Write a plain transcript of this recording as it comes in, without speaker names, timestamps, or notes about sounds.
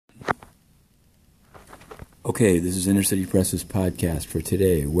Okay, this is Inner City Press's podcast for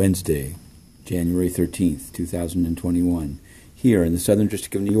today, Wednesday, January 13th, 2021. Here in the Southern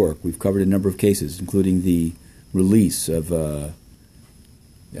District of New York, we've covered a number of cases, including the release of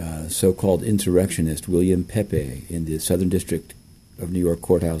so-called insurrectionist William Pepe in the Southern District of New York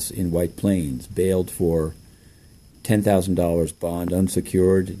courthouse in White Plains, bailed for $10,000 bond,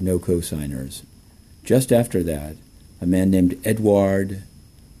 unsecured, no co-signers. Just after that, a man named Edward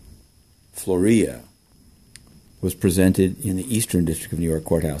Floria was presented in the Eastern District of New York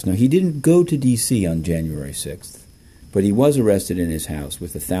courthouse. Now, he didn't go to D.C. on January 6th, but he was arrested in his house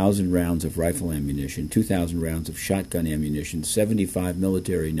with 1,000 rounds of rifle ammunition, 2,000 rounds of shotgun ammunition, 75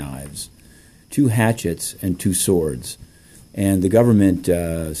 military knives, 2 hatchets, and 2 swords. And the government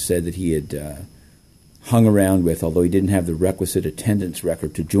said that he had hung around with, although he didn't have the requisite attendance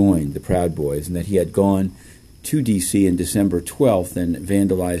record to join the Proud Boys, and that he had gone to D.C. on December 12th and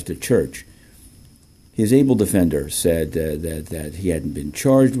vandalized a church. His able defender said that he hadn't been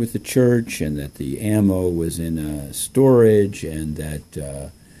charged with the church and that the ammo was in storage and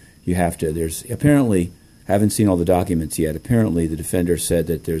that you have to, there's apparently, I haven't seen all the documents yet, apparently the defender said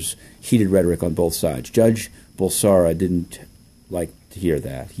that there's heated rhetoric on both sides. Judge Bulsara didn't like to hear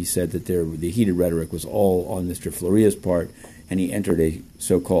that. He said that the heated rhetoric was all on Mr. Floria's part, and he entered a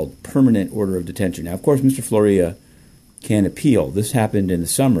so-called permanent order of detention. Now, of course, Mr. Floria can appeal. This happened in the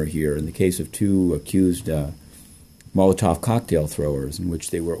summer here in the case of 2 accused Molotov cocktail throwers in which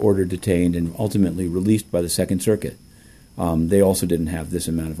they were ordered detained and ultimately released by the Second Circuit. They also didn't have this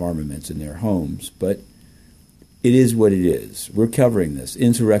amount of armaments in their homes, but it is what it is. We're covering this.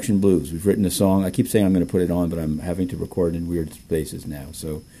 Insurrection Blues. We've written a song. I keep saying I'm going to put it on, but I'm having to record in weird spaces now,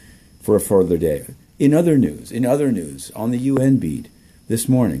 so for a further day. In other news, on the UN beat this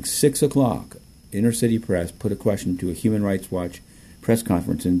morning, 6 o'clock, Inner City Press put a question to a Human Rights Watch press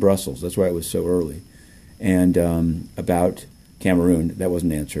conference in Brussels. That's why it was so early. And about Cameroon, that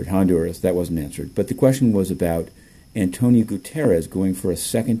wasn't answered. Honduras, that wasn't answered. But the question was about Antonio Guterres going for a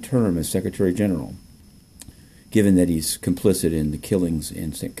second term as Secretary General, given that he's complicit in the killings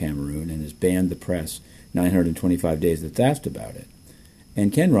in Cameroon and has banned the press 925 days that's asked about it.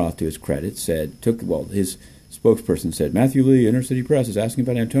 And Ken Roth, to his credit, his spokesperson said, Matthew Lee, Inner City Press, is asking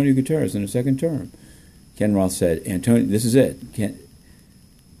about Antonio Guterres in a second term. Ken Roth said, this is it.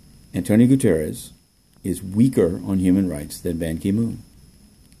 Antonio Guterres is weaker on human rights than Ban Ki-moon.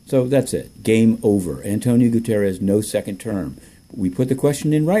 So that's it. Game over. Antonio Guterres, no second term. We put the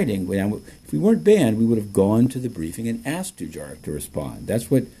question in writing. If we weren't banned, we would have gone to the briefing and asked Dujarric to respond.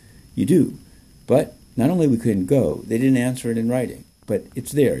 That's what you do. But not only we couldn't go, they didn't answer it in writing. But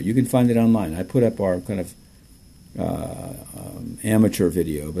it's there. You can find it online. I put up our kind of amateur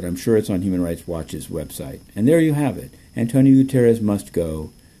video, but I'm sure it's on Human Rights Watch's website. And there you have it. Antonio Guterres must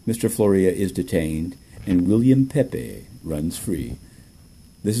go, Mr. Floria is detained, and William Pepe runs free.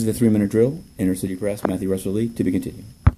 This is the 3-minute drill. Inner City Press, Matthew Russell Lee, to be continued.